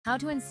How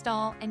to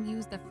install and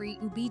use the free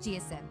Ubigi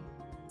eSIM.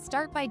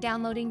 Start by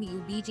downloading the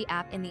Ubigi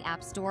app in the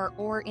App Store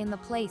or in the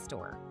Play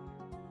Store.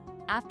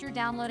 After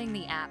downloading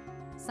the app,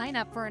 sign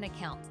up for an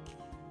account.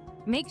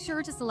 Make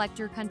sure to select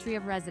your country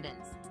of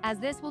residence, as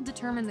this will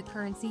determine the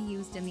currency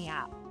used in the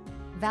app.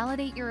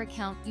 Validate your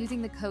account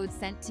using the code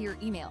sent to your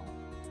email.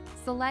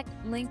 Select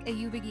Link a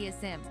Ubigi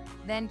eSIM,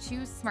 then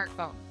choose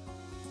Smartphone.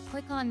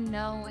 Click on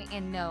No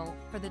and No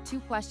for the 2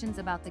 questions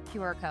about the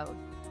QR code.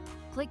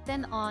 Click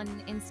then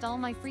on Install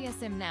my free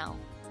eSIM now.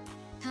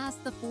 Pass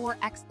the 4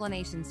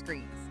 explanation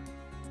screens.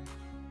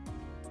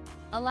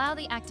 Allow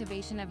the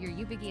activation of your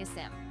Ubigi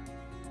eSIM.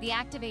 The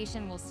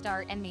activation will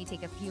start and may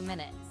take a few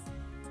minutes.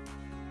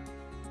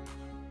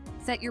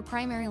 Set your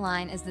primary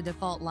line as the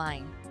default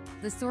line,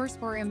 the source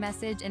for a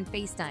message and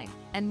FaceTime,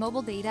 and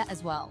mobile data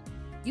as well.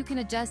 You can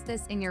adjust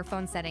this in your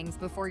phone settings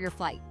before your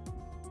flight.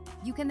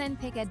 You can then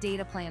pick a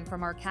data plan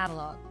from our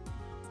catalog.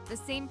 The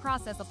same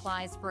process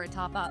applies for a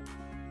top-up.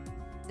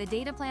 The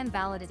data plan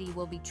validity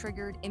will be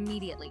triggered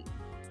immediately.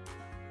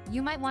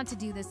 You might want to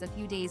do this a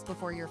few days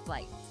before your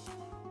flight.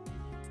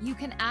 You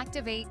can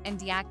activate and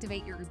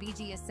deactivate your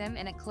Ubigi eSIM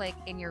in a click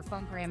in your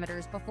phone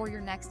parameters before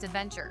your next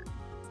adventure.